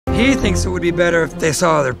He thinks it would be better if they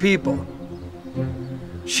saw other people.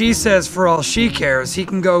 She says for all she cares, he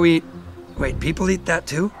can go eat... Wait, people eat that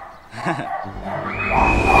too? No!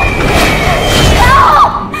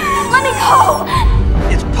 Let me go!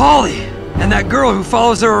 It's Polly, and that girl who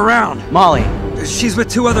follows her around. Molly. She's with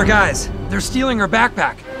 2 other guys. They're stealing her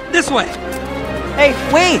backpack. This way! Hey,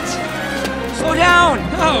 wait! Slow down!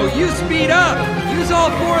 No, you speed up! Use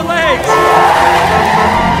all 4 legs!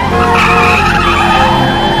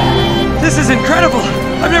 This is incredible!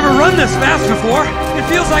 I've never run this fast before! It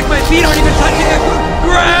feels like my feet aren't even touching the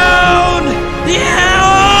ground! Yeah!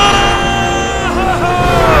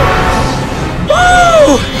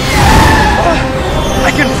 Woo!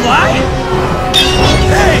 I can fly?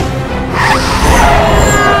 Hey!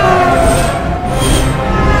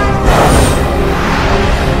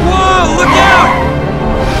 Whoa, look out!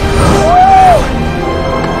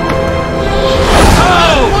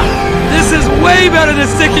 Oh! This is way better than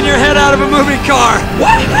sticking your head out of a moving car!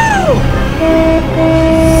 Woohoo!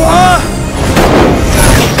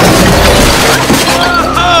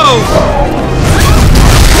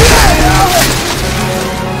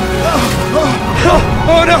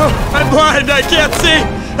 Oh no! I'm blind! I can't see!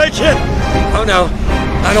 I can't... Oh no.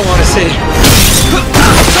 I don't want to see.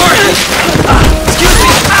 Sorry! Excuse me!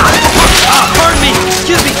 Pardon me!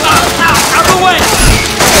 Excuse me! Out of the way!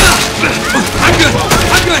 I'm good!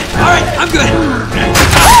 I'm good! Alright, I'm good!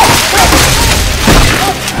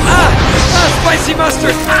 Spicy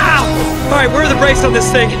mustard! Ow! Alright, where are the brakes on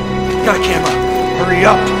this thing? Got a camera. Hurry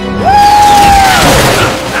up!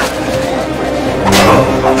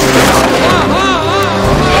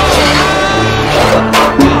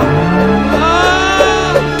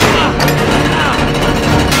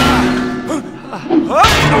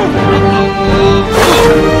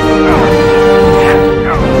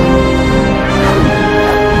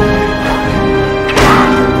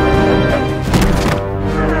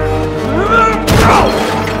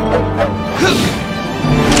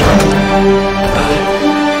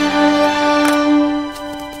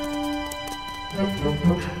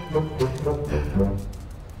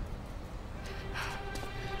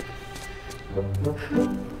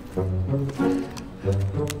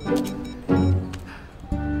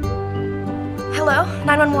 Hello,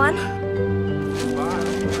 911?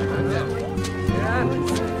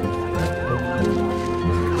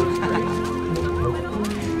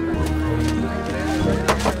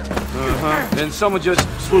 Then someone just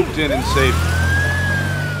swooped in and saved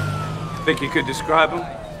him. Think you could describe him?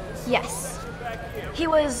 Yes. He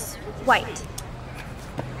was white.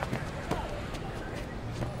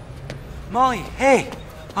 Molly, hey!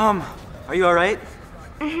 Are you alright?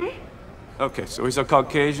 Mm-hmm. Okay, so he's a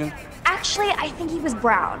Caucasian? Actually, I think he was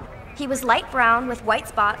brown. He was light brown with white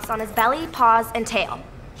spots on his belly, paws, and tail.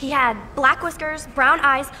 He had black whiskers, brown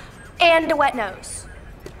eyes, and a wet nose.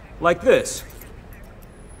 Like this?